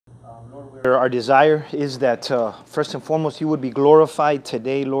Lord, our desire is that first and foremost you would be glorified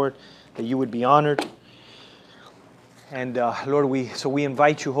today, Lord, that you would be honored. And Lord, we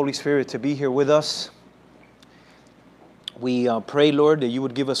invite you, Holy Spirit, to be here with us. We pray, Lord, that you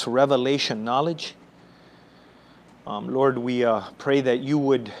would give us revelation knowledge. Lord, we pray that you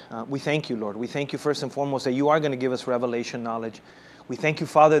would, we thank you, Lord. We thank you first and foremost that you are going to give us revelation knowledge. We thank you,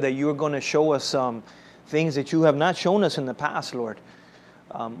 Father, that you are going to show us things that you have not shown us in the past, Lord.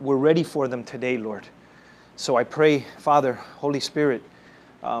 We're ready for them today, Lord. So I pray, Father, Holy Spirit,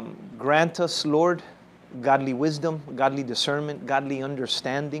 grant us, Lord, godly wisdom, godly discernment, godly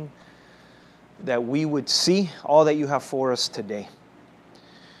understanding, that we would see all that you have for us today.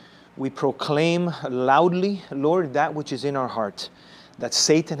 We proclaim loudly, Lord, that which is in our heart, that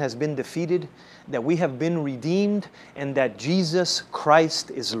Satan has been defeated, that we have been redeemed, and that Jesus Christ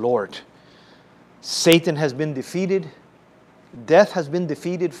is Lord. Satan has been defeated. Death has been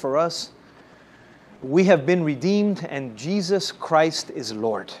defeated for us. We have been redeemed, and Jesus Christ is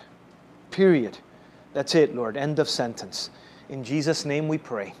Lord. Period. That's it, Lord. End of sentence. In Jesus' name we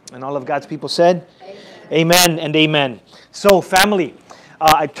pray. And all of God's people said, Amen and amen. So, family,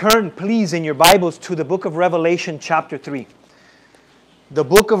 turn, please, in your Bibles to the book of Revelation, chapter 3. The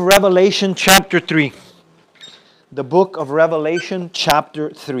book of Revelation, chapter 3. The book of Revelation, chapter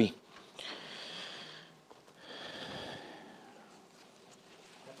 3.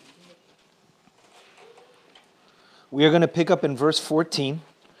 We are going to pick up in verse 14.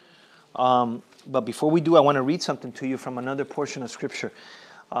 But before we do, I want to read something to you from another portion of Scripture.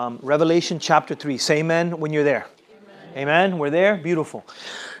 Revelation chapter 3. Say amen when you're there. Amen. We're there? Beautiful.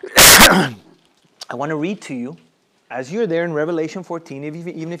 I want to read to you, as you're there in Revelation 14,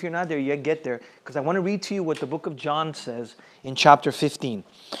 even if you're not there yet, get there, because I want to read to you what the book of John says in chapter 15.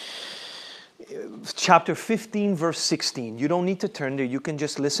 Chapter 15, verse 16. You don't need to turn there. You can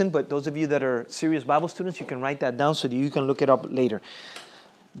just listen, but those of you that are serious Bible students, you can write that down so that you can look it up later.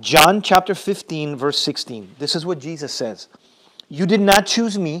 John chapter 15, verse 16. This is what Jesus says. You did not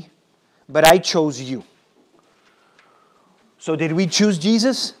choose me, but I chose you. So did we choose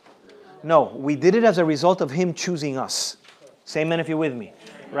Jesus? No, we did it as a result of him choosing us. Say amen if you're with me.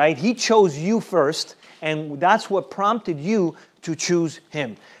 Right? He chose you first, and that's what prompted you to choose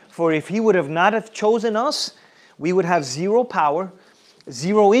him. For if he would have not have chosen us, we would have zero power,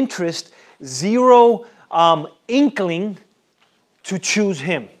 zero interest, zero inkling to choose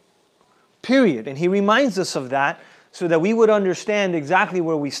him. Period. And he reminds us of that so that we would understand exactly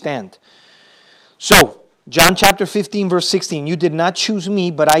where we stand. So, John chapter 15, verse 16, you did not choose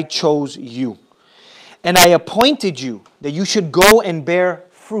me, but I chose you. And I appointed you that you should go and bear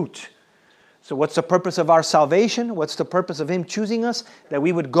fruit. So what's the purpose of our salvation? What's the purpose of him choosing us? That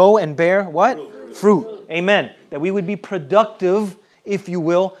we would go and bear what? Fruit. Amen. That we would be productive, if you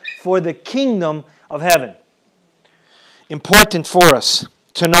will, for the kingdom of heaven. Important for us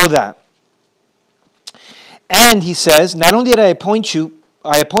to know that. And he says, not only did I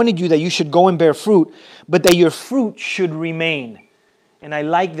appointed you that you should go and bear fruit, but that your fruit should remain. And I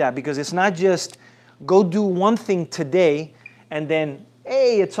like that because it's not just go do one thing today and then,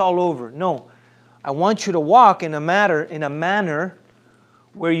 hey, it's all over. No. I want you to walk in a manner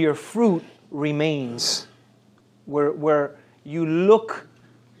where your fruit remains. Where you look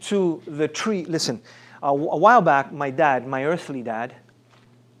to the tree. Listen, a while back, my earthly dad,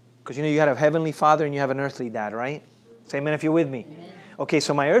 because you have a heavenly father and you have an earthly dad, right? Say amen if you're with me. Amen. Okay,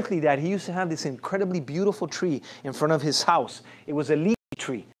 so my earthly dad, he used to have this incredibly beautiful tree in front of his house. It was a leafy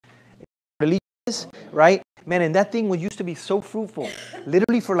tree. Right? Man, and that thing used to be so fruitful.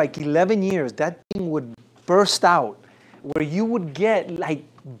 Literally for like 11 years, that thing would burst out where you would get like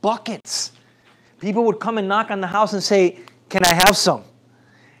buckets. People would come and knock on the house and say, can I have some?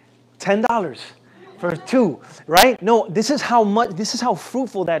 $10 for two, right? No, this is how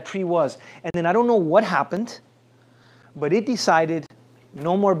fruitful that tree was. And then I don't know what happened, but it decided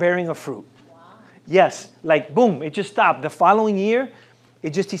no more bearing of fruit. Wow. Yes, like boom, it just stopped. The following year,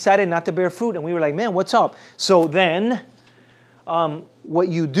 it just decided not to bear fruit. And we were like, man, what's up? So then what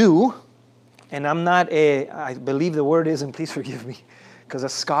you do, and I believe the word is, and please forgive me, because a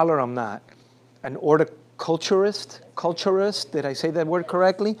scholar I'm not, an culturist, did I say that word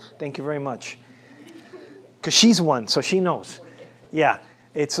correctly? Thank you very much. Because she's one, so she knows. Yeah,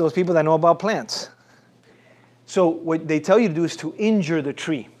 it's those people that know about plants. So what they tell you to do is to injure the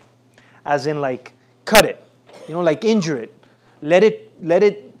tree, as in like cut it, like injure it. Let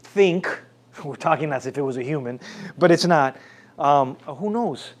it think. We're talking as if it was a human, but it's not. Who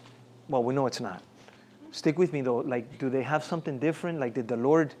knows? Well, we know it's not. Stick with me though. Like, do they have something different? Like, did the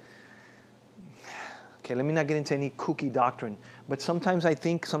Lord? Okay, let me not get into any kooky doctrine. But sometimes I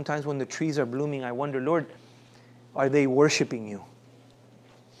think, sometimes when the trees are blooming, I wonder, Lord, are they worshiping you?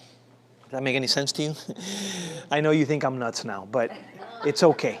 Does that make any sense to you? I know you think I'm nuts now, but it's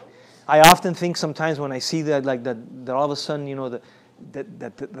okay. I often think sometimes when I see that, like that all of a sudden,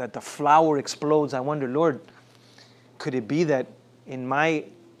 that the flower explodes, I wonder, Lord, could it be that in my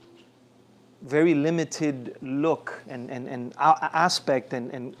very limited look and aspect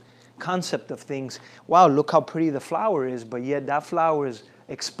and concept of things, wow, look how pretty the flower is, but yet that flower is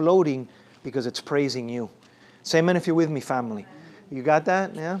exploding because it's praising you. Say amen if you're with me, family. You got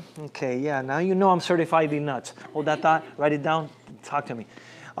that? Yeah? Okay, yeah. Now you know I'm certifiedly nuts. Hold that thought, write it down, talk to me.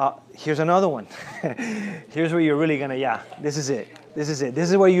 Here's another one. Here's where you're really going to, yeah, this is it. This is it. This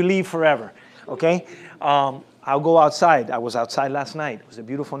is where you leave forever, okay? I'll go outside. I was outside last night. It was a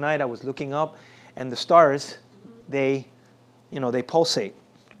beautiful night. I was looking up, and the stars, they pulsate,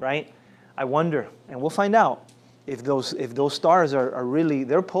 right? I wonder, and we'll find out if those stars are really,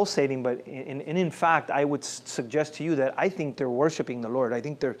 they're pulsating, but in fact, I would suggest to you that I think they're worshiping the Lord. I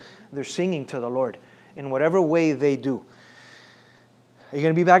think they're singing to the Lord in whatever way they do. Are you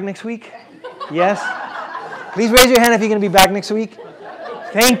going to be back next week? Yes? Please raise your hand if you're going to be back next week.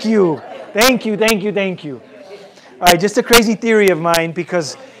 Thank you. Thank you, thank you, thank you. All right, just a crazy theory of mine,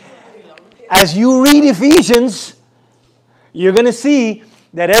 because as you read Ephesians, you're going to see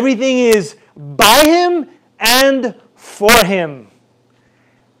that everything is by Him and for Him.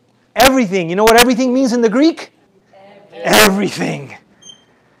 Everything. You know what everything means in the Greek? Everything.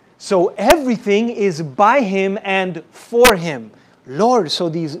 So everything is by Him and for Him. Lord, so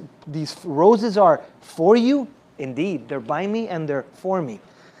these roses are for you? Indeed, they're by me and they're for me.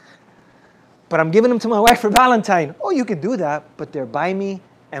 But I'm giving them to my wife for Valentine. Oh, you can do that, but they're by me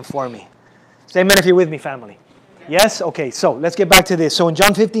and for me. Say amen if you're with me, family. Yes? Okay, so let's get back to this. So in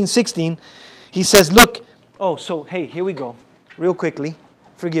John 15:16, he says, look, hey, here we go. Real quickly,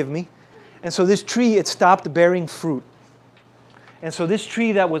 forgive me. And so this tree, it stopped bearing fruit. And so this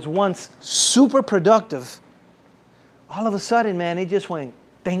tree that was once super productive, all of a sudden, man, it just went,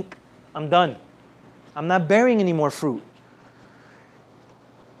 think, I'm done. I'm not bearing any more fruit.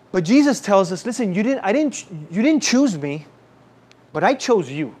 But Jesus tells us, listen, you didn't choose me, but I chose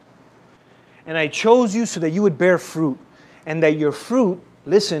you. And I chose you so that you would bear fruit. And that your fruit,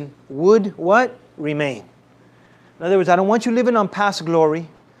 listen, would what? Remain. In other words, I don't want you living on past glory.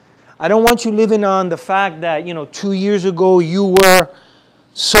 I don't want you living on the fact that, 2 years ago you were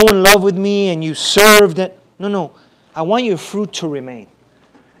so in love with me and you served it. No. I want your fruit to remain.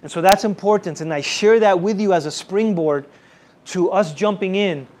 And so that's important. And I share that with you as a springboard to us jumping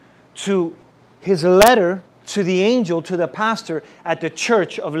in to his letter to the angel, to the pastor at the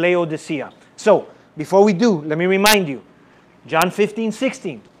church of Laodicea. So, before we do, let me remind you, John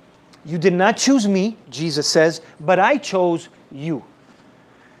 15:16. You did not choose me, Jesus says, but I chose you.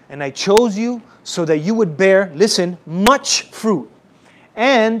 And I chose you so that you would bear, listen, much fruit.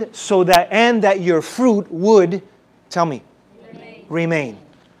 And that your fruit would, tell me, remain.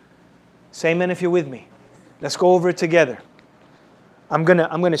 Say amen if you're with me. Let's go over it together. I'm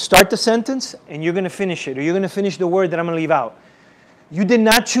gonna start the sentence and you're gonna finish it, or you're gonna finish the word that I'm gonna leave out. You did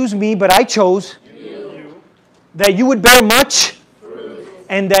not choose me, but I chose you. That you would bear much fruit.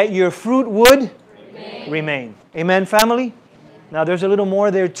 And that your fruit would remain. Amen, family? Now there's a little more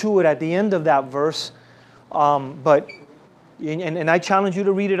there to it at the end of that verse, but I challenge you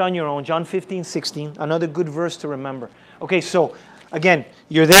to read it on your own. John 15:16, another good verse to remember. Okay, so again,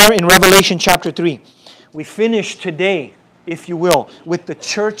 you're there in Revelation chapter 3. We finish today, if you will, with the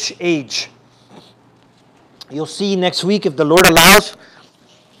church age. You'll see next week, if the Lord allows,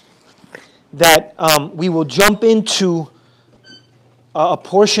 that we will jump into a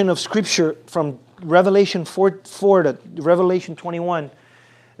portion of Scripture from Revelation 4 to Revelation 21,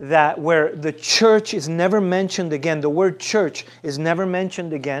 that where the church is never mentioned again. The word church is never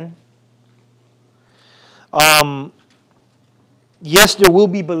mentioned again. Yes, there will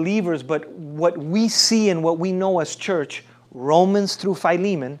be believers, but what we see and what we know as church, Romans through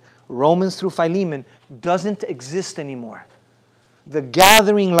Philemon, doesn't exist anymore. The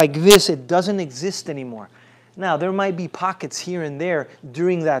gathering like this, it doesn't exist anymore. Now, there might be pockets here and there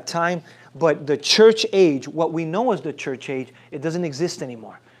during that time, but the church age, what we know as the church age, it doesn't exist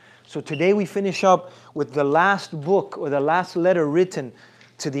anymore. So today we finish up with the last book or the last letter written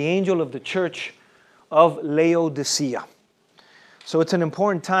to the angel of the church of Laodicea. So it's an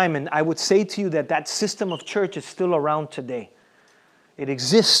important time, and I would say to you that that system of church is still around today. It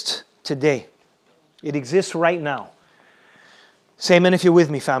exists today. It exists right now. Say amen if you're with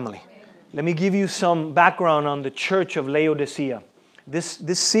me, family. Let me give you some background on the church of Laodicea.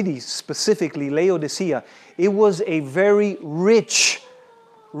 this city, specifically Laodicea, it was a very rich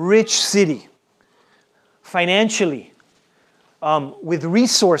city. Financially, with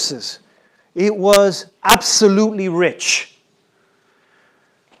resources. It was absolutely rich.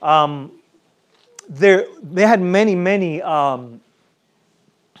 They had many,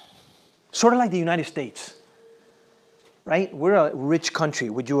 sort of like the United States, right? We're a rich country.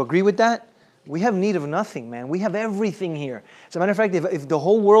 Would you agree with that? We have need of nothing, man. We have everything here. As a matter of fact, if the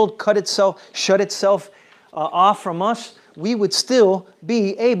whole world shut itself off from us, we would still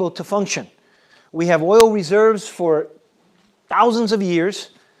be able to function. We have oil reserves for thousands of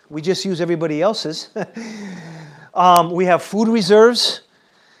years. We just use everybody else's. We have food reserves.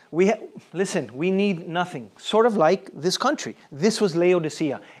 Listen, we need nothing. Sort of like this country. This was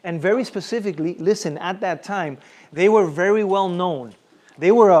Laodicea. And very specifically, listen, at that time, they were very well known.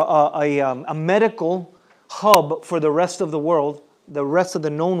 They were a medical hub for the rest of the world, the rest of the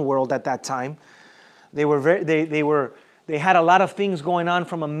known world at that time. They had a lot of things going on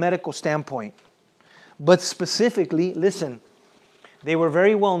from a medical standpoint. But specifically, listen, they were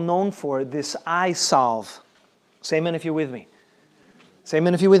very well known for this eye salve. Say amen if you're with me. Say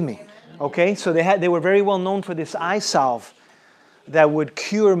amen if you're with me. Okay, so they were very well known for this eye salve that would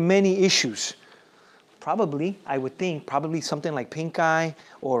cure many issues. Probably, I would think, probably something like pink eye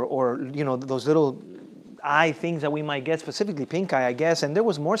or those little eye things that we might get, specifically pink eye, I guess. And there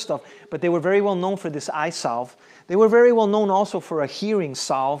was more stuff, but they were very well known for this eye salve. They were very well known also for a hearing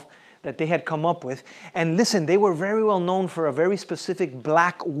salve that they had come up with. And listen, they were very well known for a very specific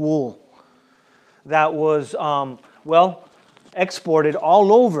black wool that was, exported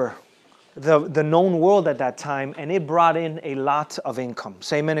all over the known world at that time, and it brought in a lot of income.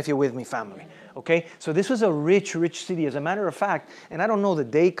 Say amen if you're with me, family. Okay? So this was a rich city. As a matter of fact, and I don't know the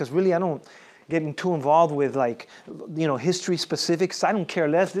date, because really I don't get too involved with history specifics. I don't care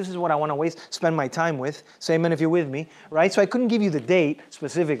less. This is what I want to spend my time with. Say amen if you're with me, right? So I couldn't give you the date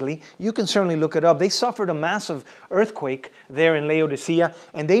specifically. You can certainly look it up. They suffered a massive earthquake there in Laodicea,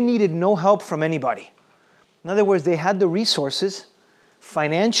 and they needed no help from anybody. In other words, they had the resources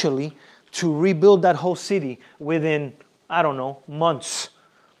financially to rebuild that whole city within, months.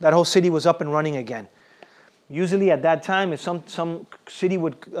 That whole city was up and running again. Usually at that time, if some city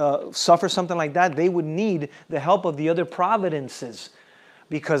would suffer something like that, they would need the help of the other providences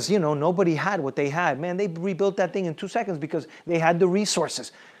because, nobody had what they had. Man, they rebuilt that thing in 2 seconds because they had the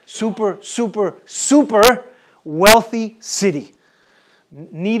resources. Super wealthy city.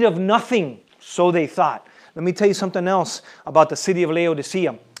 Need of nothing, so they thought. Let me tell you something else about the city of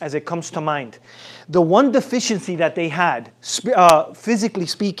Laodicea as it comes to mind. The one deficiency that they had, physically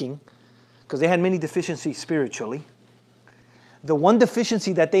speaking, because they had many deficiencies spiritually, the one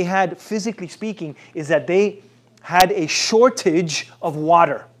deficiency that they had, physically speaking, is that they had a shortage of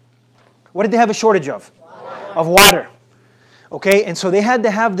water. What did they have a shortage of? Water. Of water. Okay, and so they had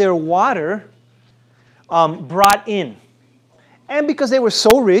to have their water brought in. And because they were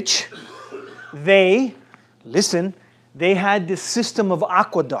so rich, they had this system of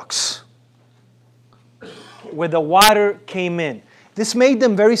aqueducts where the water came in. This made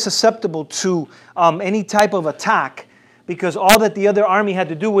them very susceptible to any type of attack because all that the other army had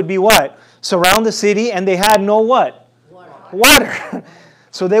to do would be what? Surround the city, and they had no what? Water.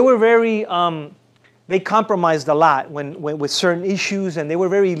 So they were very, they compromised a lot with certain issues, and they were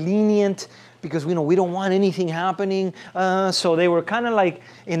very lenient because we don't want anything happening. So they were kind of like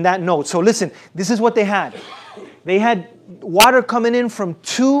in that note. So listen, this is what they had. They had water coming in from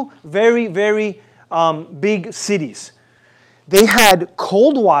two very big cities. They had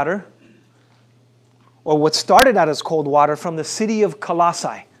cold water, or what started out as cold water, from the city of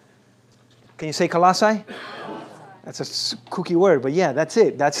Colossae. Can you say Colossae? That's a kooky word, but yeah, that's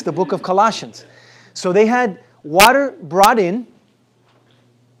it. That's the book of Colossians. So they had water brought in,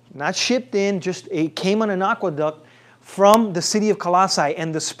 not shipped in, just it came on an aqueduct from the city of Colossae,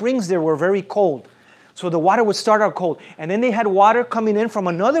 and the springs there were very cold. So the water would start out cold. And then they had water coming in from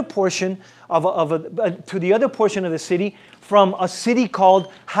another portion to the other portion of the city from a city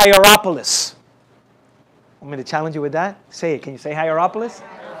called Hierapolis. I'm going to challenge you with that. Say it. Can you say Hierapolis?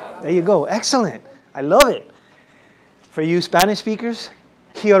 There you go. Excellent. I love it. For you Spanish speakers,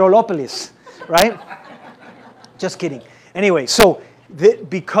 Hierapolis, right? Just kidding. Anyway, so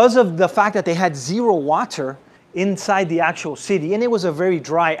because of the fact that they had zero water inside the actual city, and it was a very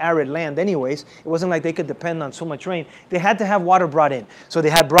dry, arid land anyways, it wasn't like they could depend on so much rain, they had to have water brought in. So they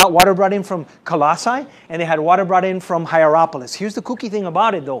had water brought in from Colossae, and they had water brought in from Hierapolis. Here's the kooky thing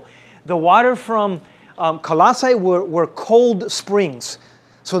about it, though. The water from Colossae were cold springs,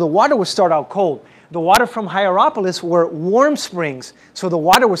 so the water would start out cold. the water from Hierapolis were warm springs, so the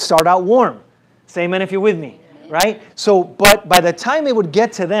water would start out warm. Say amen if you're with me, right? So, but by the time it would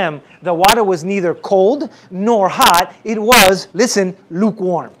get to them, the water was neither cold nor hot. It was, listen,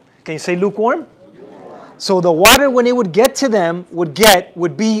 lukewarm. Can you say lukewarm? So the water, when it would get to them, would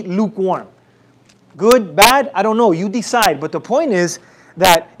be lukewarm. Good, bad, I don't know. You decide. But the point is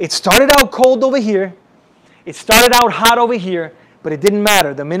that it started out cold over here. It started out hot over here, but it didn't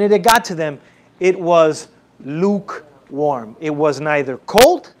matter. The minute it got to them, it was lukewarm. It was neither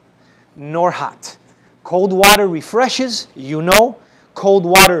cold nor hot. Cold water refreshes, you know. Cold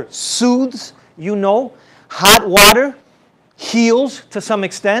water soothes, you know. Hot water heals to some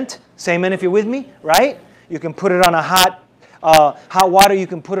extent. Say amen if you're with me, right? You can put it on a hot water. You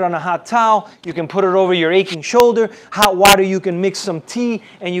can put it on a hot towel. You can put it over your aching shoulder. Hot water, you can mix some tea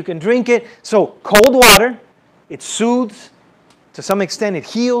and you can drink it. So cold water, it soothes. To some extent, it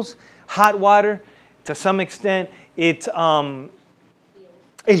heals. Hot water, to some extent, it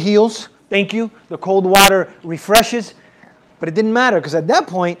heals. Thank you. The cold water refreshes. But it didn't matter because at that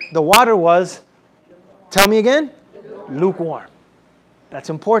point, the water was, tell me again, lukewarm. That's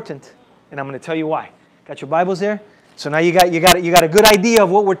important. And I'm going to tell you why. Got your Bibles there? So now you got a good idea of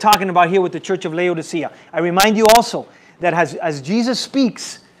what we're talking about here with the Church of Laodicea. I remind you also that as Jesus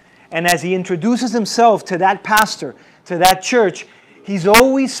speaks and as he introduces himself to that pastor, to that church, he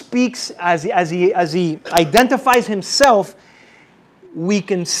always speaks as he identifies himself. We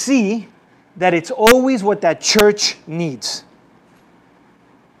can see that it's always what that church needs.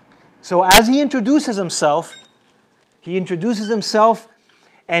 So as he introduces himself,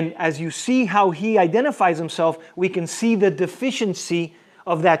 and as you see how he identifies himself, we can see the deficiency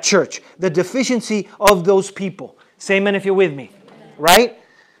of that church, the deficiency of those people. Say amen if you're with me, right?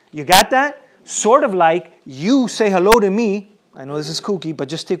 You got that? Sort of like you say hello to me. I know this is kooky, but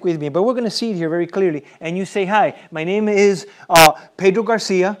just stick with me. But we're going to see it here very clearly. And you say, hi, my name is Pedro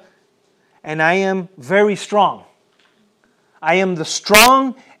Garcia, and I am very strong. I am the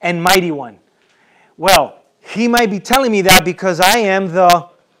strong and mighty one. Well, he might be telling me that because I am the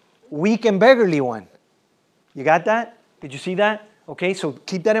weak and beggarly one. You got that? Did you see that? Okay, so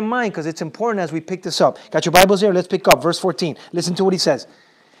keep that in mind because it's important as we pick this up. Got your Bibles there? Let's pick up verse 14. Listen to what he says.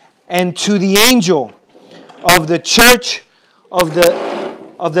 And to the angel of the church of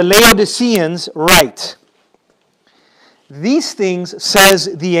the Laodiceans write, these things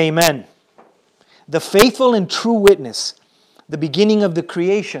says the Amen, the faithful and true witness, the beginning of the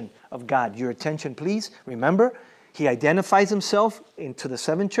creation of God. Your attention, please. Remember, he identifies himself into the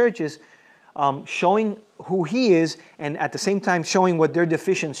 7 churches, showing who he is, and at the same time showing what their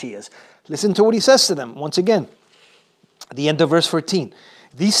deficiency is. Listen to what he says to them once again. At the end of verse 14.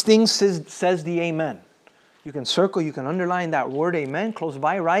 These things says the Amen. You can circle, you can underline that word Amen close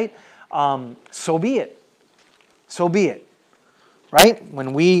by, right? So be it. So be it. Right?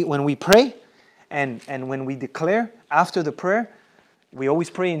 When we pray and when we declare after the prayer, we always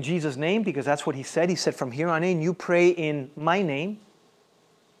pray in Jesus' name because that's what he said. He said, from here on in, you pray in my name.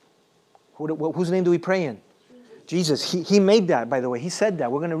 Whose name do we pray in? Jesus. He made that, by the way. He said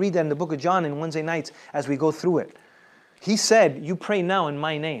that. We're going to read that in the book of John in Wednesday nights as we go through it. He said, you pray now in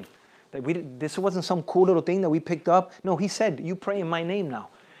my name. This wasn't some cool little thing that we picked up. No, he said, you pray in my name now.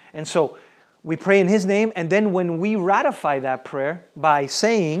 And so we pray in his name. And then when we ratify that prayer by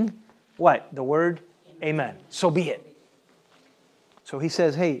saying, what? The word Amen. So be it. So he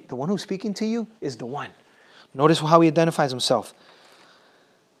says, hey, the one who's speaking to you is the one. Notice how he identifies himself.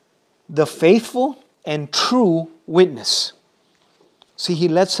 The faithful and true witness. See, he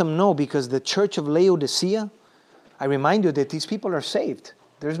lets them know because the church of Laodicea, I remind you that these people are saved.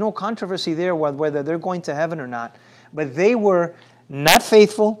 There's no controversy there whether they're going to heaven or not. But they were not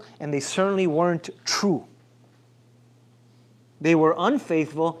faithful and they certainly weren't true. They were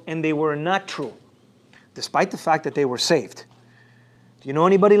unfaithful and they were not true, despite the fact that they were saved. Do you know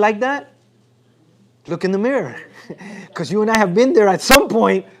anybody like that? Look in the mirror. Because you and I have been there at some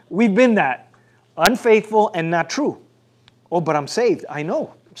point. We've been that. Unfaithful and not true. Oh, but I'm saved. I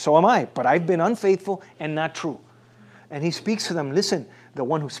know. So am I. But I've been unfaithful and not true. And he speaks to them. Listen, the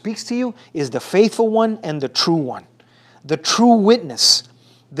one who speaks to you is the faithful one and the true one. The true witness.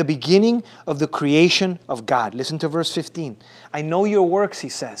 The beginning of the creation of God. Listen to verse 15. I know your works, he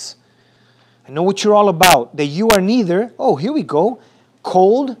says. I know what you're all about. That you are neither, oh, here we go,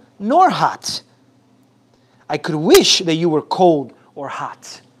 cold nor hot. I could wish that you were cold or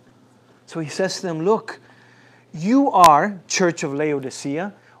hot. So he says to them, look, you are, Church of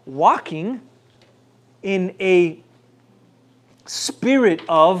Laodicea, walking in a spirit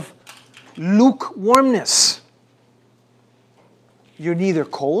of lukewarmness. You're neither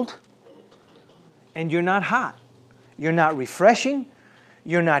cold, and you're not hot. You're not refreshing.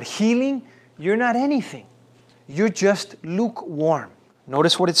 You're not healing. You're not anything. You're just lukewarm.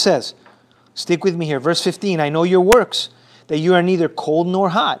 Notice what it says. Stick with me here. Verse 15, I know your works, that you are neither cold nor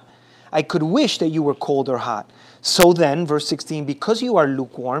hot. I could wish that you were cold or hot. So then, verse 16, because you are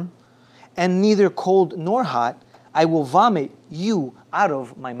lukewarm and neither cold nor hot, I will vomit you out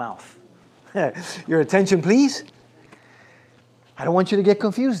of my mouth. Your attention, please. I don't want you to get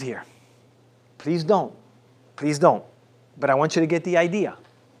confused here. Please don't. Please don't. But I want you to get the idea.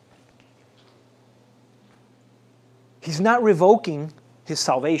 He's not revoking his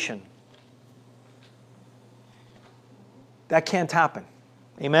salvation. That can't happen.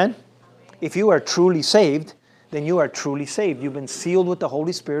 Amen? If you are truly saved, then you are truly saved. You've been sealed with the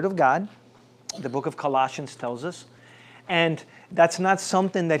Holy Spirit of God. The book of Colossians tells us. And that's not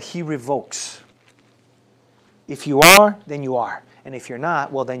something that he revokes. If you are, then you are. And if you're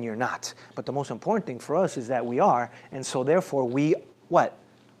not, well, then you're not. But the most important thing for us is that we are. And so therefore we, what?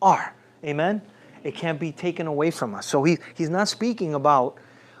 Are. Amen? It can't be taken away from us. So he's not speaking about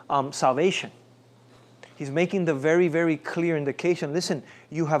salvation. He's making the very, very clear indication. Listen,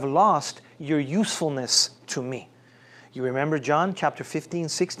 you have lost your usefulness to me. You remember John chapter 15,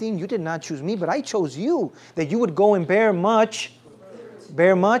 16? You did not choose me, but I chose you, that you would go and bear much,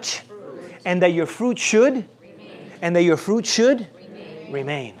 and that your fruit should, and that your fruit should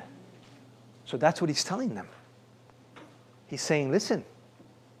remain. So that's what he's telling them. He's saying, listen,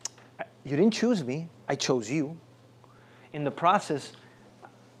 you didn't choose me, I chose you. In the process,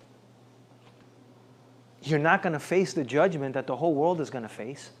 you're not going to face the judgment that the whole world is going to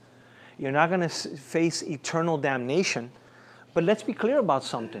face. You're not going to face eternal damnation. But let's be clear about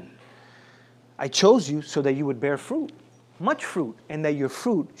something. I chose you so that you would bear fruit, much fruit, and that your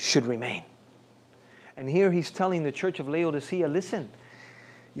fruit should remain. And here he's telling the church of Laodicea, listen,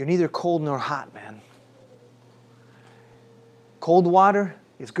 you're neither cold nor hot, man. Cold water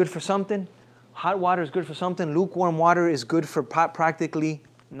is good for something. Hot water is good for something. Lukewarm water is good for practically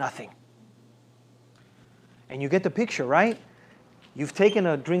nothing. And you get the picture, right? You've taken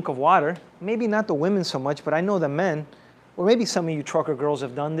a drink of water, maybe not the women so much, but I know the men, or maybe some of you trucker girls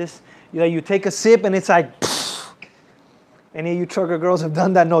have done this. You take a sip and it's like, pfft. Any of you trucker girls have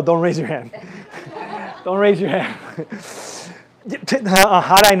done that? No, don't raise your hand. Don't raise your hand.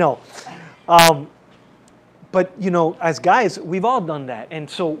 How'd I know? But, as guys, we've all done that. And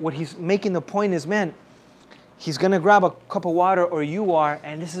so what he's making the point is, man, he's going to grab a cup of water, or you are,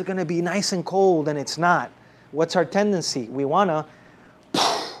 and this is going to be nice and cold, and it's not. What's our tendency? We want to,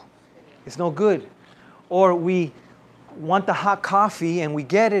 it's no good. Or we want the hot coffee, and we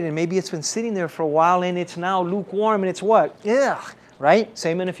get it, and maybe it's been sitting there for a while, and it's now lukewarm, and it's what? Ugh, right?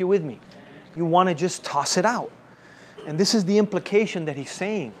 Say amen if you're with me. You want to just toss it out. And this is the implication that he's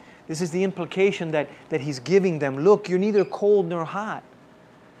saying. This is the implication that he's giving them. Look, you're neither cold nor hot.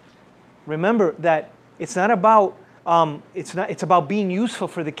 Remember that it's not about it's about being useful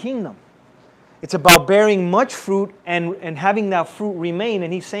for the kingdom. It's about bearing much fruit and having that fruit remain.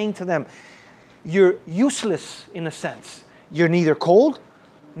 And he's saying to them, you're useless in a sense. You're neither cold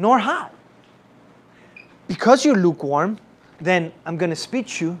nor hot. Because you're lukewarm, then I'm going to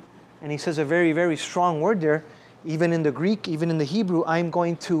spit you. And he says a very, very strong word there. Even in the Greek, even in the Hebrew, I'm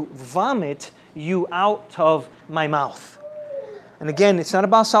going to vomit you out of my mouth. And again, it's not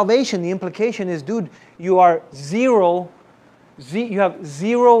about salvation. The implication is, dude, you have zero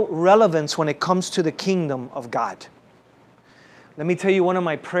relevance when it comes to the kingdom of God. Let me tell you one of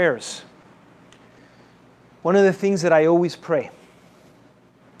my prayers. One of the things that I always pray.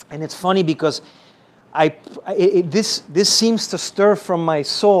 And it's funny because this seems to stir from my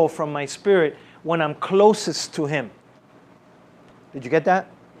soul, from my spirit, when I'm closest to Him. Did you get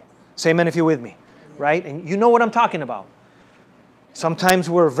that? Say amen if you're with me. Right? And you know what I'm talking about. Sometimes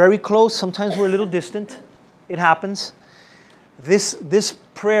we're very close, sometimes we're a little distant. It happens. This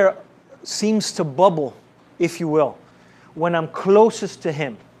prayer seems to bubble, if you will, when I'm closest to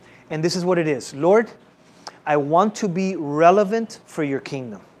Him. And this is what it is. Lord, I want to be relevant for your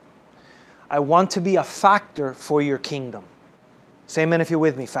kingdom. I want to be a factor for your kingdom. Say amen if you're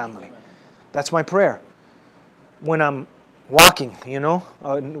with me, family. That's my prayer. When I'm walking,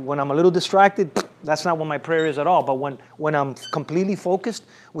 when I'm a little distracted, that's not what my prayer is at all. But when I'm completely focused,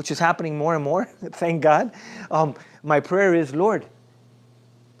 which is happening more and more, thank God, my prayer is, Lord,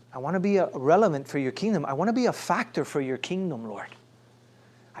 I want to be relevant for your kingdom. I want to be a factor for your kingdom, Lord.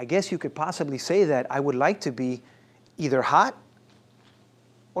 I guess you could possibly say that I would like to be either hot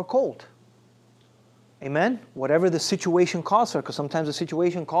or cold. Amen? Whatever the situation calls for, because sometimes the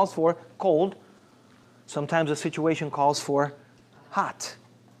situation calls for cold, sometimes the situation calls for hot,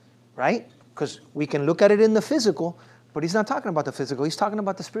 right? Because we can look at it in the physical, but he's not talking about the physical. He's talking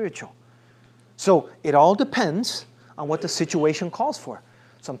about the spiritual. So it all depends on what the situation calls for.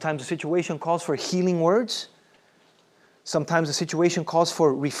 Sometimes the situation calls for healing words. Sometimes the situation calls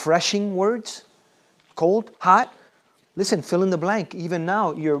for refreshing words. Cold, hot. Listen, fill in the blank. Even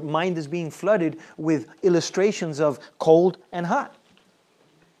now, your mind is being flooded with illustrations of cold and hot.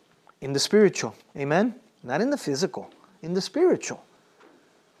 In the spiritual. Amen? Not in the physical. In the spiritual.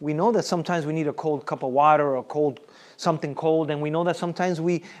 We know that sometimes we need a cold cup of water or something cold, and we know that sometimes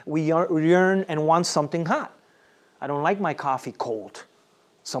we yearn and want something hot. I don't like my coffee cold.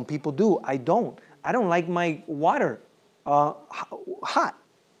 Some people do. I don't. I don't like my water hot.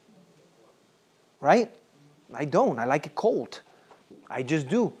 Right? I don't. I like it cold. I just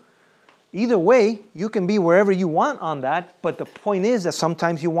do. Either way, you can be wherever you want on that, but the point is that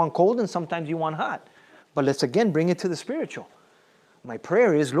sometimes you want cold and sometimes you want hot. But let's again bring it to the spiritual. My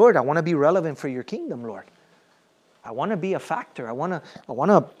prayer is, Lord, I want to be relevant for your kingdom, Lord. I want to be a factor. I want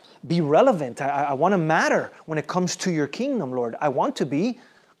to be relevant. I want to matter when it comes to your kingdom, Lord. I want to be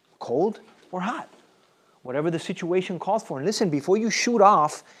cold or hot, whatever the situation calls for. And listen, before you shoot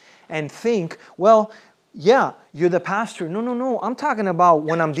off and think, well, yeah, you're the pastor. No. I'm talking about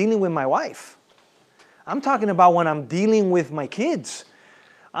when I'm dealing with my wife. I'm talking about when I'm dealing with my kids.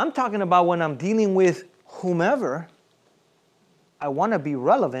 I'm talking about when I'm dealing with whomever. I want to be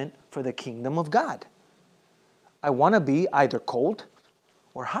relevant for the kingdom of God. I want to be either cold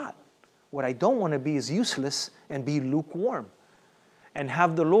or hot. What I don't want to be is useless and be lukewarm. And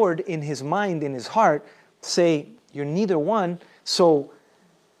have the Lord in his mind, in his heart, say, you're neither one, so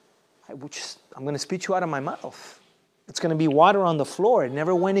I'm going to spit you out of my mouth. It's going to be water on the floor. It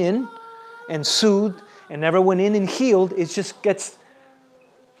never went in and soothed, and never went in and healed. It just gets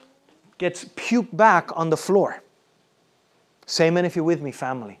puked back on the floor. Say amen if you're with me,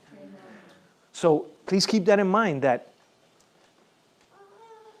 family. Amen. So please keep that in mind, that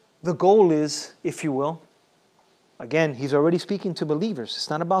the goal is, if you will, again, he's already speaking to believers. It's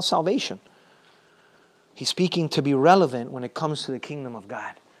not about salvation. He's speaking to be relevant when it comes to the kingdom of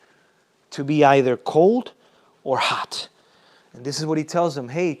God. To be either cold or hot. And this is what he tells them.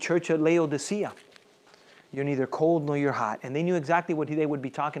 Hey, church at Laodicea, you're neither cold nor you're hot. And they knew exactly what they would be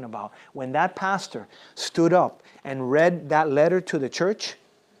talking about. When that pastor stood up and read that letter to the church,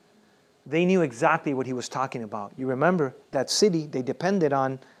 they knew exactly what he was talking about. You remember that city, they depended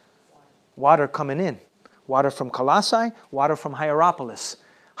on water coming in. Water from Colossae, water from Hierapolis.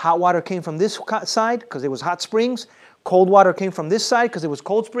 Hot water came from this side because it was hot springs. Cold water came from this side because it was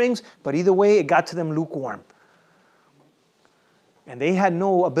cold springs. But either way, it got to them lukewarm. And they had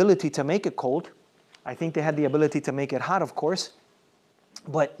no ability to make it cold. I think they had the ability to make it hot, of course.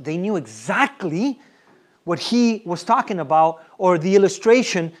 But they knew exactly what he was talking about, or the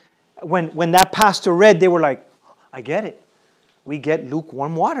illustration. When that pastor read, they were like, I get it. We get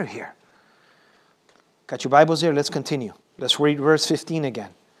lukewarm water here. Got your Bibles there? Let's continue. Let's read verse 15 again.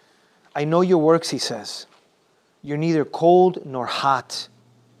 I know your works, he says. You're neither cold nor hot.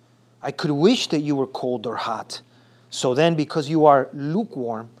 I could wish that you were cold or hot. So then, because you are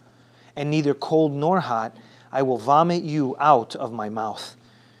lukewarm and neither cold nor hot, I will vomit you out of my mouth.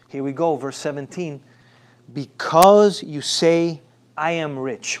 Here we go, verse 17. Because you say, I am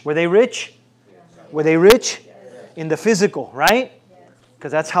rich. Were they rich? Yes. Were they rich? Yes. In the physical, right?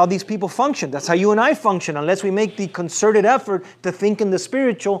 Because that's how these people function. That's how you and I function. Unless we make the concerted effort to think in the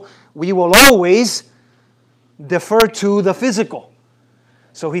spiritual, we will always defer to the physical.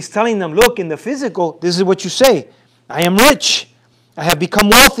 So he's telling them, look, in the physical, this is what you say. I am rich. I have become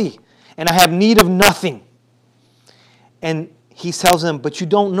wealthy. And I have need of nothing. And he tells them, but you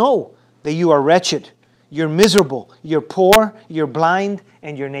don't know that you are wretched. You're miserable. You're poor. You're blind.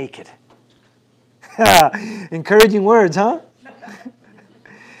 And you're naked. Encouraging words, huh?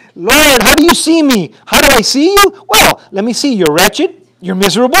 Lord, how do you see me? How do I see you? Well, let me see. You're wretched. You're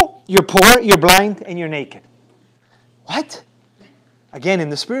miserable. You're poor. You're blind. And you're naked. What? Again, in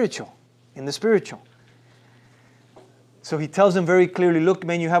the spiritual. In the spiritual. So he tells them very clearly, look,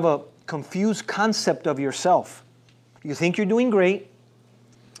 man, you have a confused concept of yourself. You think you're doing great.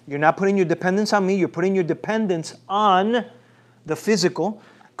 You're not putting your dependence on me. You're putting your dependence on the physical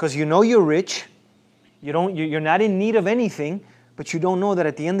because you know you're rich. You're not in need of anything, but you don't know that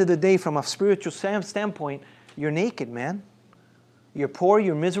at the end of the day, from a spiritual standpoint, you're naked, man. You're poor,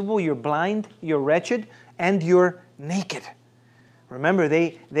 you're miserable, you're blind, you're wretched, and you're naked. Remember,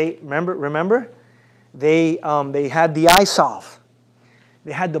 they had the eye salve.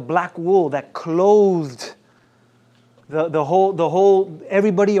 They had the black wool that clothed the whole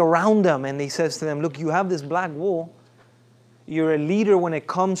everybody around them. And he says to them, look, you have this black wool. You're a leader when it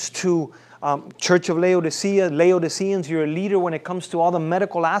comes to Church of Laodicea, Laodiceans, you're a leader when it comes to all the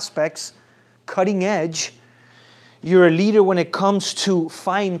medical aspects, cutting edge. You're a leader when it comes to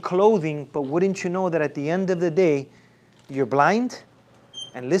fine clothing, but wouldn't you know that at the end of the day, you're blind,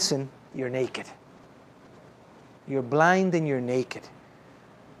 and listen, you're naked. You're blind and you're naked.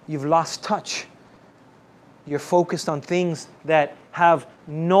 You've lost touch. You're focused on things that have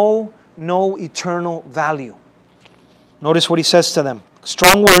no eternal value. Notice what he says to them.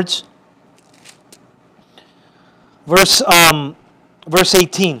 Strong words. Verse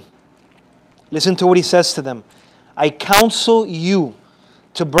 18. Listen to what he says to them. I counsel you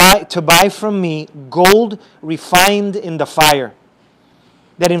to buy from me gold refined in the fire,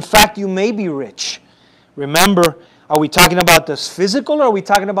 that in fact you may be rich. Remember, are we talking about the physical or are we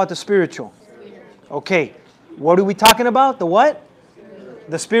talking about the spiritual? Okay. What are we talking about? The what?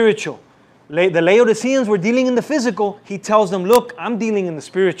 The spiritual. The Laodiceans were dealing in the physical. He tells them, look, I'm dealing in the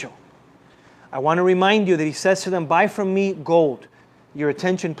spiritual. I want to remind you that he says to them, buy from me gold. Your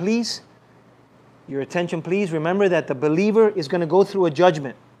attention, please. Your attention, please. Remember that the believer is going to go through a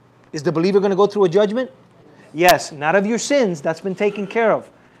judgment. Is the believer going to go through a judgment? Yes, not of your sins. That's been taken care of.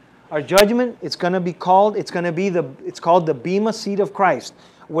 Our judgment, it's called the Bema seat of Christ,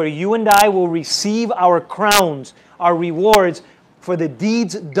 where you and I will receive our crowns, our rewards for the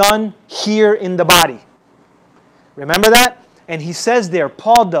deeds done here in the body. Remember that? And he says there,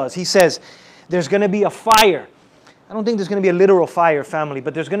 Paul does, he says, there's going to be a fire. I don't think there's going to be a literal fire, family,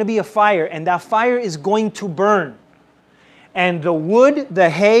 but there's going to be a fire, and that fire is going to burn. And the wood, the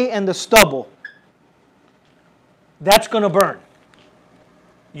hay, and the stubble, that's going to burn.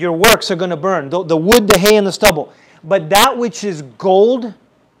 Your works are going to burn. The wood, the hay, and the stubble. But that which is gold,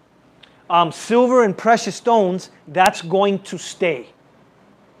 silver, and precious stones, that's going to stay.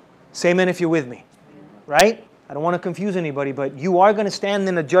 Say amen if you're with me. Right? I don't want to confuse anybody, but you are going to stand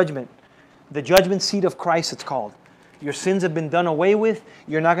in a judgment. The judgment seat of Christ, it's called. Your sins have been done away with.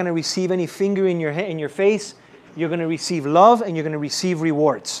 You're not going to receive any finger in your face. You're going to receive love, and you're going to receive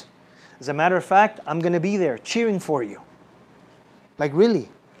rewards. As a matter of fact, I'm going to be there cheering for you. Like really.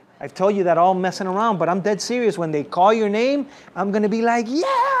 I've told you that all messing around, but I'm dead serious. When they call your name, I'm going to be like,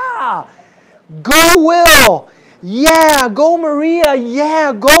 yeah, go Will. Yeah, go Maria.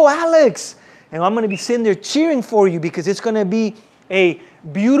 Yeah, go Alex. And I'm going to be sitting there cheering for you because it's going to be a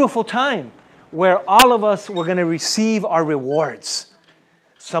beautiful time where all of us, we're going to receive our rewards.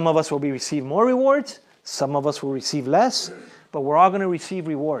 Some of us will receive more rewards. Some of us will receive less, but we're all going to receive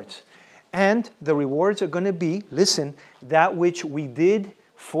rewards. And the rewards are going to be, listen, that which we did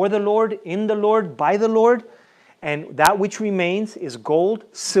for the Lord, in the Lord, by the Lord, and that which remains is gold,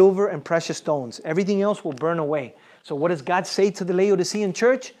 silver, and precious stones. Everything else will burn away. So what does God say to the Laodicean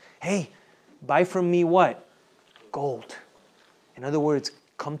church? Hey, buy from me what? Gold. In other words,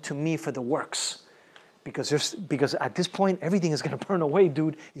 come to me for the works. Because at this point, everything is going to burn away,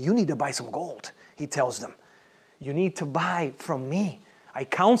 dude. You need to buy some gold, he tells them. You need to buy from me. I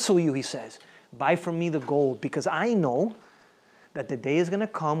counsel you, he says, buy from me the gold, because I know that the day is going to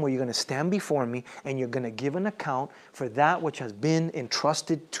come where you're going to stand before me and you're going to give an account for that which has been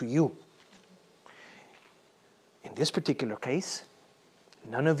entrusted to you. In this particular case,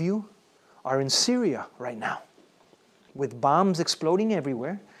 none of you are in Syria right now with bombs exploding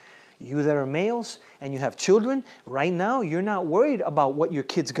everywhere. You that are males and you have children, right now you're not worried about what your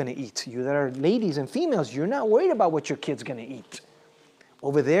kid's going to eat. You that are ladies and females, you're not worried about what your kid's going to eat.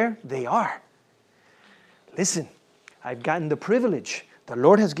 Over there, they are. Listen. I've gotten the privilege. The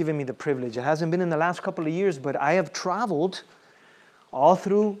Lord has given me the privilege. It hasn't been in the last couple of years, but I have traveled all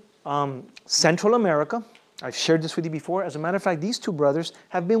through Central America. I've shared this with you before. As a matter of fact, these two brothers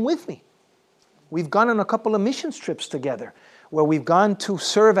have been with me. We've gone on a couple of missions trips together where we've gone to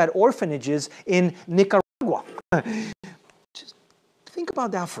serve at orphanages in Nicaragua. Just think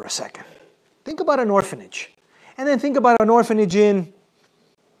about that for a second. Think about an orphanage. And then think about an orphanage in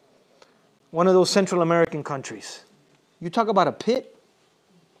one of those Central American countries. You talk about a pit.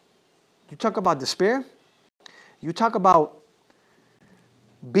 You talk about despair. You talk about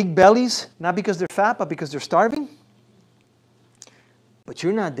big bellies, not because they're fat, but because they're starving. But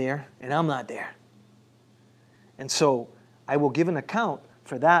you're not there, and I'm not there. And so I will give an account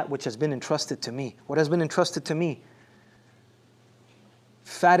for that which has been entrusted to me. What has been entrusted to me?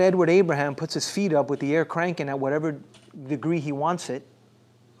 Fat Edward Abraham puts his feet up with the air cranking at whatever degree he wants it.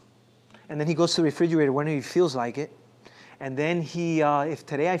 And then he goes to the refrigerator whenever he feels like it. And then if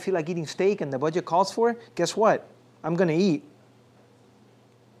today I feel like eating steak and the budget calls for it, guess what? I'm going to eat.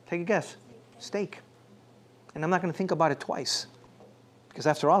 Take a guess. Steak. And I'm not going to think about it twice. Because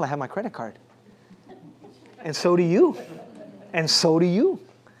after all, I have my credit card. And so do you. And so do you.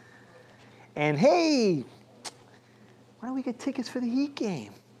 And hey, why don't we get tickets for the Heat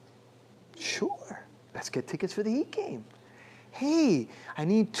game? Sure, let's get tickets for the Heat game. Hey, I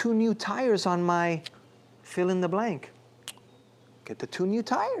need 2 new tires on my fill in the blank. Get the 2 new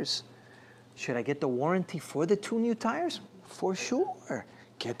tires. Should I get the warranty for the 2 new tires? For sure.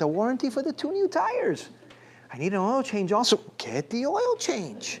 Get the warranty for the 2 new tires. I need an oil change also. Get the oil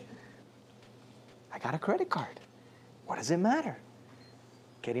change. I got a credit card. What does it matter?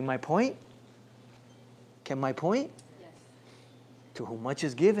 Getting my point? Get my point? Yes. To whom much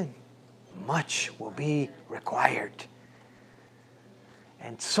is given, much will be required.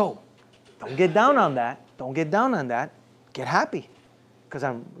 And so, don't get down on that. Don't get down on that. Get happy. Because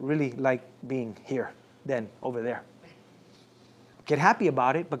I'm really like being here than over there. Get happy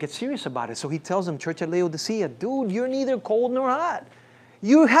about it, but get serious about it. So he tells them, Church at Laodicea, dude, you're neither cold nor hot.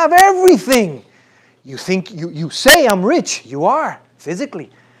 You have everything. You think, you say I'm rich. You are,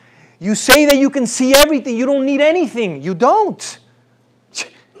 physically. You say that you can see everything. You don't need anything. You don't.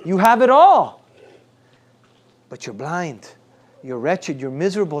 You have it all. But you're blind. You're wretched. You're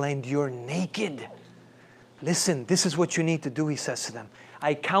miserable. And you're naked. Listen, this is what you need to do, he says to them.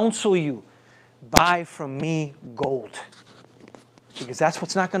 I counsel you, buy from me gold. Because that's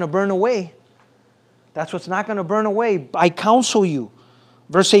what's not going to burn away. That's what's not going to burn away. I counsel you,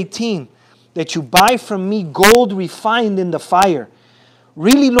 verse 18, that you buy from me gold refined in the fire.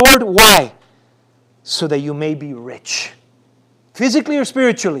 Really, Lord, why? So that you may be rich. Physically or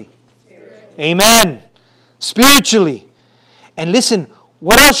spiritually? Amen. Spiritually. And listen,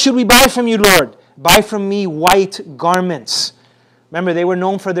 what else should we buy from you, Lord? Buy from me white garments. Remember, they were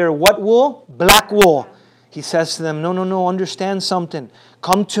known for their what wool? Black wool. He says to them, no, understand something.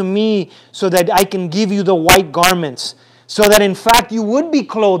 Come to me so that I can give you the white garments. So that in fact you would be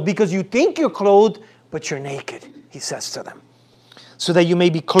clothed because you think you're clothed, but you're naked, he says to them. So that you may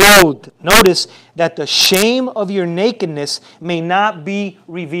be clothed. Notice that the shame of your nakedness may not be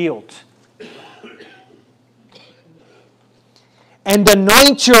revealed. And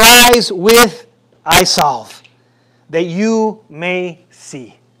anoint your eyes with eye salve, that you may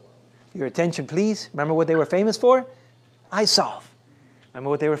see. Your attention, please. Remember what they were famous for? Eye salve. Remember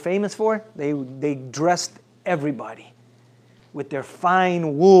what they were famous for? They dressed everybody with their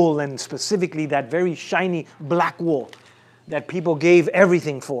fine wool, and specifically that very shiny black wool that people gave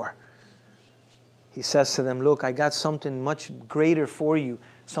everything for. He says to them, look, I got something much greater for you,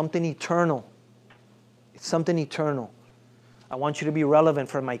 something eternal. It's something eternal. I want you to be relevant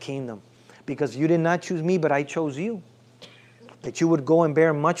for my kingdom. Because you did not choose me, but I chose you. That you would go and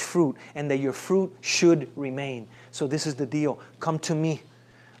bear much fruit, and that your fruit should remain. So this is the deal. Come to me.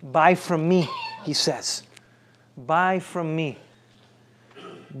 Buy from me, he says. Buy from me.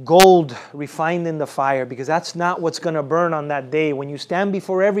 Gold refined in the fire, because that's not what's going to burn on that day. When you stand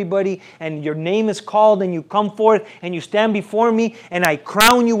before everybody, and your name is called, and you come forth, and you stand before me, and I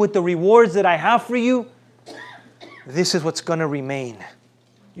crown you with the rewards that I have for you, this is what's going to remain.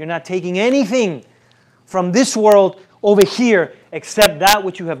 You're not taking anything from this world over here except that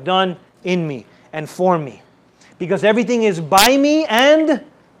which you have done in me and for me. Because everything is by me and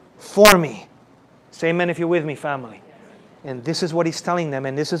for me. Say amen if you're with me, family. And this is what he's telling them.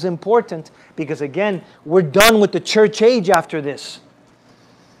 And this is important because, again, we're done with the church age after this.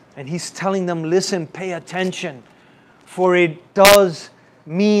 And he's telling them, listen, pay attention. For it does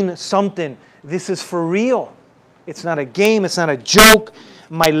mean something. This is for real. It's not a game. It's not a joke.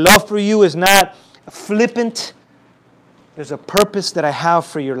 My love for you is not flippant. There's a purpose that I have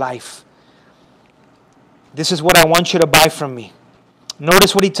for your life. This is what I want you to buy from me.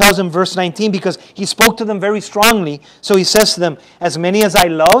 Notice what he tells them, verse 19, because he spoke to them very strongly. So he says to them, as many as I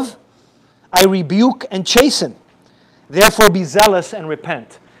love, I rebuke and chasten. Therefore be zealous and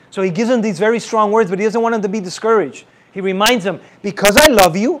repent. So he gives them these very strong words, but he doesn't want them to be discouraged. He reminds them, because I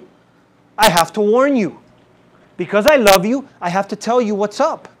love you, I have to warn you. Because I love you, I have to tell you what's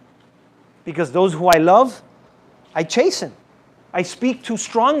up. Because those who I love, I chasten. I speak too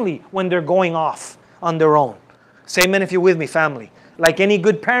strongly when they're going off on their own. Say amen if you're with me, family. Like any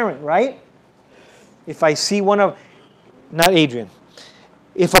good parent, right? If I see not Adrian.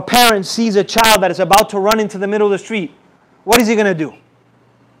 If a parent sees a child that is about to run into the middle of the street, what is he going to do?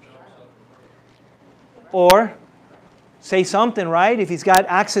 Or say something, right? If he's got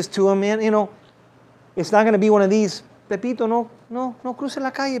access to him, it's not going to be one of these, Pepito, no cruce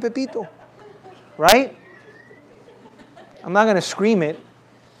la calle, Pepito. Right? I'm not going to scream it,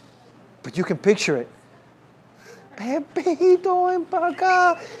 but you can picture it. Pepito, ven para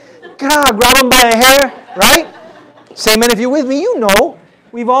acá. God, grab him by the hair, right? Say amen if you're with me. You know,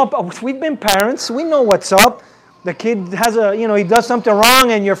 we've been parents. We know what's up. The kid has he does something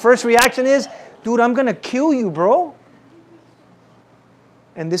wrong and your first reaction is, dude, I'm going to kill you, bro.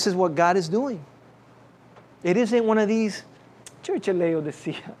 And this is what God is doing. It isn't one of these, Church of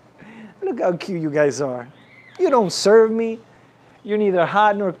Laodicea, look how cute you guys are. You don't serve me. You're neither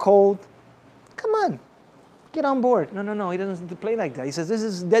hot nor cold. Come on, get on board. No, he doesn't play like that. He says, this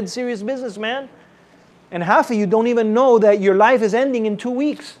is dead serious business, man. And half of you don't even know that your life is ending in 2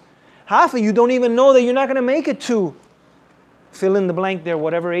 weeks. Half of you don't even know that you're not going to make it to fill in the blank there,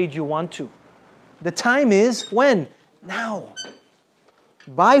 whatever age you want to. The time is when? Now.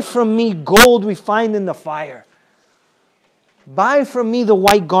 Buy from me gold refined in the fire. Buy from me the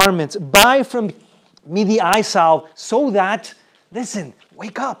white garments. Buy from me the eye salve so that, listen,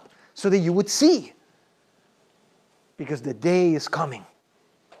 wake up so that you would see. Because the day is coming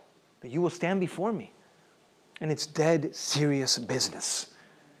that you will stand before me. And it's dead serious business.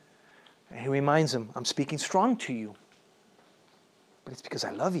 And he reminds him, I'm speaking strong to you. But it's because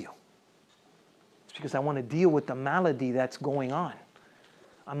I love you. It's because I want to deal with the malady that's going on.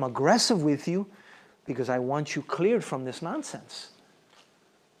 I'm aggressive with you because I want you cleared from this nonsense.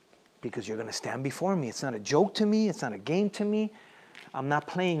 Because you're going to stand before me. It's not a joke to me. It's not a game to me. I'm not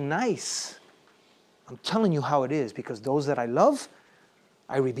playing nice. I'm telling you how it is, because those that I love,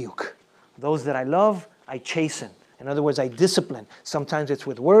 I rebuke. Those that I love, I chasten. In other words, I discipline. Sometimes it's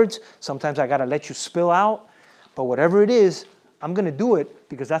with words. Sometimes I got to let you spill out. But whatever it is, I'm going to do it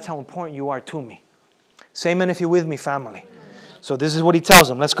because that's how important you are to me. Say amen if you're with me, family. So this is what he tells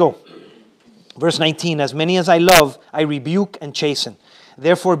them. Let's go. Verse 19, as many as I love, I rebuke and chasten.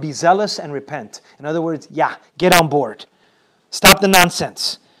 Therefore be zealous and repent. In other words, get on board. Stop the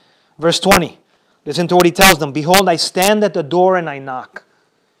nonsense. Verse 20, listen to what he tells them. Behold, I stand at the door and I knock.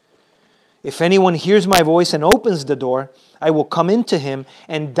 If anyone hears my voice and opens the door, I will come into him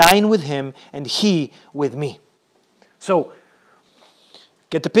and dine with him and he with me. So,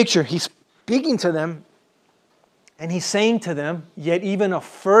 get the picture. He's speaking to them and he's saying to them, yet even a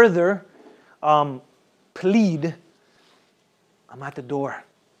further plead, I'm at the door.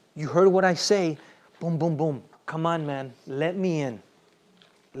 You heard what I say. Boom, boom, boom. Come on, man. Let me in.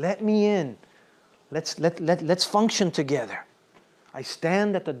 Let me in. Let's function together. I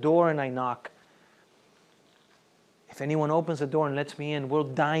stand at the door and I knock. If anyone opens the door and lets me in, we'll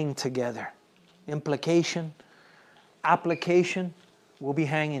dine together. Implication, application, we'll be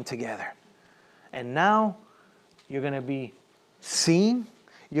hanging together. And now you're going to be seen.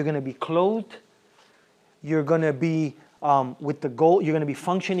 You're going to be clothed. You're going to be with the gold. You're going to be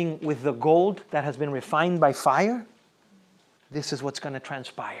functioning with the gold that has been refined by fire. This is what's going to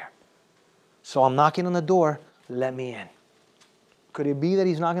transpire. So I'm knocking on the door. Let me in. Could it be that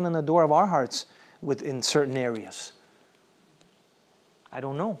he's knocking on the door of our hearts in certain areas? I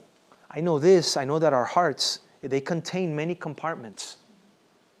don't know. I know this. I know that our hearts, they contain many compartments.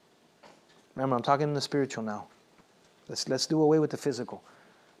 Remember, I'm talking in the spiritual now. Let's do away with the physical.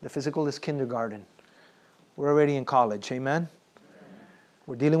 The physical is kindergarten. We're already in college. Amen?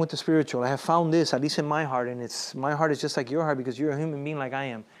 We're dealing with the spiritual. I have found this, at least in my heart, and my heart is just like your heart because you're a human being like I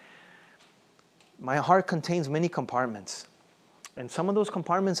am. My heart contains many compartments. And some of those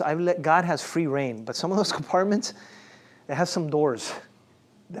compartments, God has free reign. But some of those compartments, it has some doors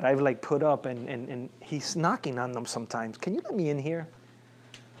that I've put up, and he's knocking on them sometimes. Can you let me in here?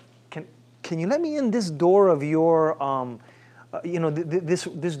 Can you let me in this door of your,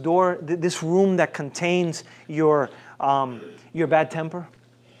 this door, this room that contains your bad temper?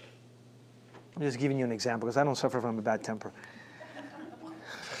 I'm just giving you an example because I don't suffer from a bad temper.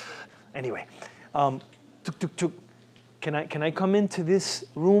 Anyway, Can I come into this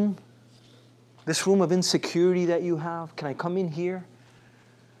room of insecurity that you have? Can I come in here?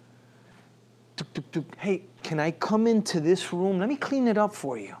 Hey, can I come into this room? Let me clean it up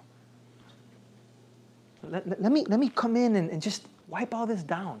for you. Let me come in and just wipe all this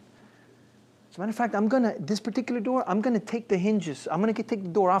down. As a matter of fact, this particular door, I'm going to take the hinges. I'm going to take the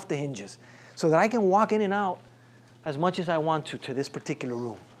door off the hinges so that I can walk in and out as much as I want to this particular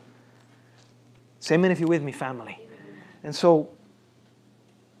room. Say amen if you're with me, family. And so,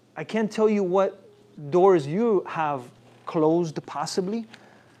 I can't tell you what doors you have closed possibly.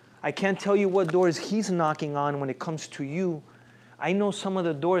 I can't tell you what doors he's knocking on when it comes to you. I know some of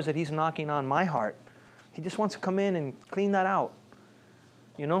the doors that he's knocking on my heart. He just wants to come in and clean that out.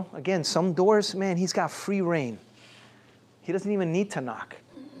 You know, again, some doors, man, he's got free reign. He doesn't even need to knock.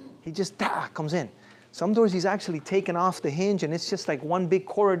 He just comes in. Some doors he's actually taken off the hinge and it's just like one big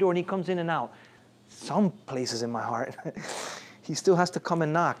corridor and he comes in and out. Some places in my heart, he still has to come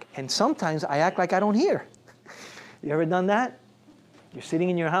and knock. And sometimes I act like I don't hear. You ever done that? You're sitting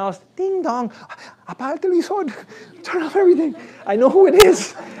in your house, ding dong, apaga el televisor, turn off everything. I know who it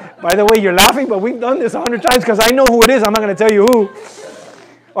is. By the way, you're laughing, but we've done this 100 times because I know who it is. I'm not going to tell you who.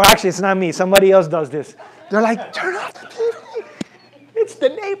 Or actually, it's not me. Somebody else does this. They're like, turn off the TV. It's the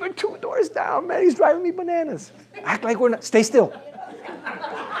neighbor 2 doors down, man. He's driving me bananas. Act like we're not. Stay still.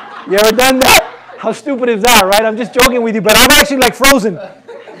 You ever done that? How stupid is that, right? I'm just joking with you, but I'm actually like frozen.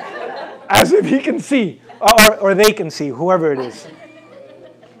 As if he can see. Or they can see, whoever it is.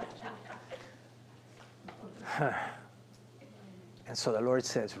 And so the Lord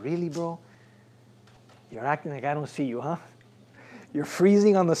says, really, bro? You're acting like I don't see you, huh? You're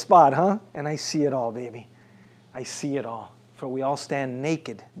freezing on the spot, huh? And I see it all, baby. I see it all. For we all stand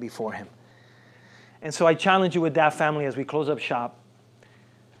naked before him. And so I challenge you with that, family, as we close up shop.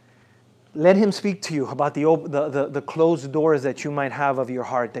 Let him speak to you about the closed doors that you might have of your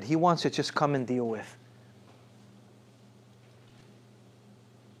heart that he wants to just come and deal with.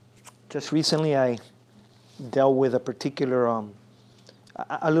 Just recently I dealt with a particular,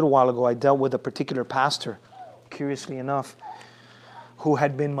 a little while ago, I dealt with a particular pastor, curiously enough, who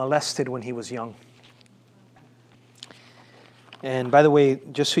had been molested when he was young. And by the way,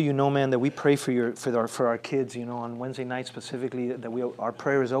 just so you know, man, that we pray for our kids, you know, on Wednesday night specifically, that our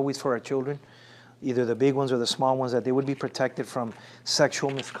prayer is always for our children, either the big ones or the small ones, that they would be protected from sexual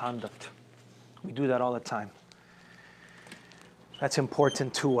misconduct. We do that all the time. That's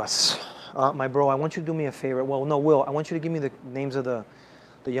important to us. My bro, I want you to do me a favor. Well, no, Will, I want you to give me the names of the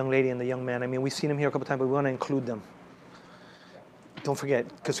young lady and the young man. I mean, we've seen them here a couple times, but we want to include them. Don't forget,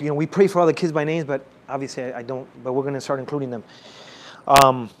 because, you know, we pray for all the kids by names, but obviously I don't, but we're going to start including them.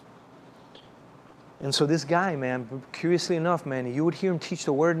 And so this guy, man, curiously enough, man, you would hear him teach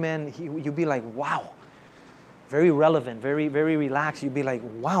the word, man, you'd be like, wow. Very relevant, very, very relaxed. You'd be like,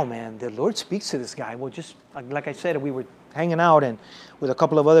 wow, man, the Lord speaks to this guy. Well, just like I said, we were hanging out and with a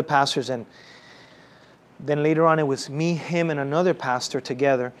couple of other pastors, and then later on it was me, him, and another pastor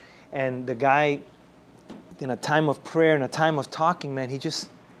together, and the guy, in a time of prayer, in a time of talking, man,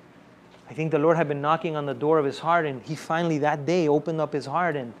 I think the Lord had been knocking on the door of his heart, and he finally that day opened up his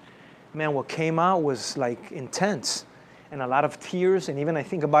heart, and man, what came out was like intense, and a lot of tears, and even I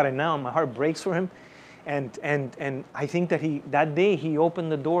think about it now, my heart breaks for him, and I think that that day he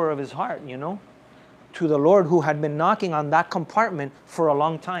opened the door of his heart, you know, to the Lord, who had been knocking on that compartment for a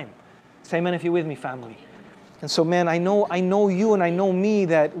long time. Say amen if you're with me, family. And so, man, I know you and I know me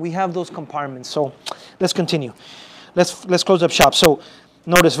that we have those compartments. So let's continue. Let's close up shop. So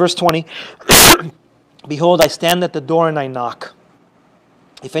notice verse 20. Behold, I stand at the door and I knock.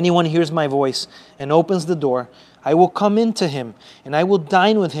 If anyone hears my voice and opens the door, I will come into him and I will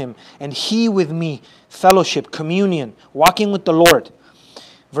dine with him and he with me. Fellowship, communion, walking with the Lord.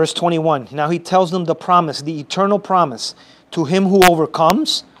 Verse 21, now he tells them the promise, the eternal promise. To him who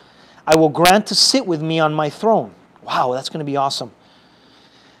overcomes, I will grant to sit with me on my throne. Wow, that's going to be awesome.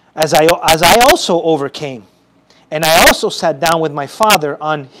 As I also overcame, and I also sat down with my Father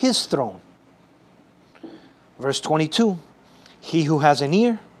on his throne. Verse 22, he who has an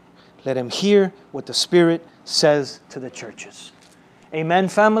ear, let him hear what the Spirit says to the churches. Amen,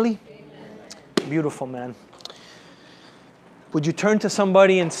 family? Amen. Beautiful, man. Would you turn to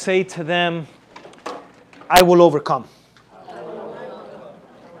somebody and say to them, I will overcome.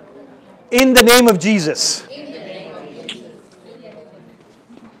 In the name of Jesus.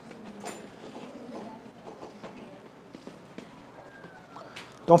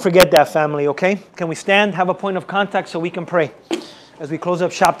 Don't forget that, family, okay? Can we stand, have a point of contact so we can pray as we close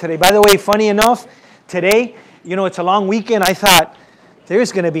up shop today? By the way, funny enough, today, you know, it's a long weekend. I thought,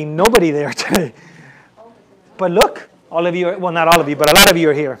 there's going to be nobody there today. But look. All of you, well, not all of you, but a lot of you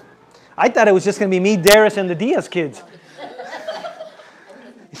are here. I thought it was just going to be me, Darius, and the Diaz kids.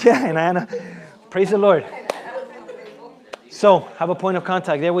 Yeah, and Anna. Praise the Lord. So, have a point of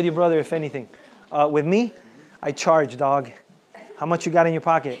contact there with your brother, if anything. With me, I charge, dog. How much you got in your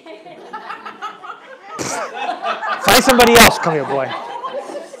pocket? Find somebody else. Come here, boy.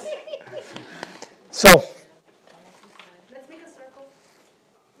 So. Let's make a circle.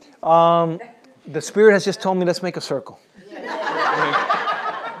 The Spirit has just told me let's make a circle.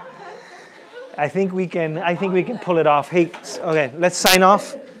 I think we can pull it off. Hey, okay, let's sign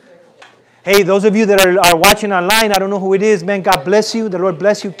off. Hey, those of you that are watching online, I don't know who it is, man, God bless you. The Lord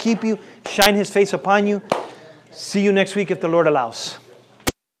bless you, keep you, shine his face upon you. See you next week if the Lord allows.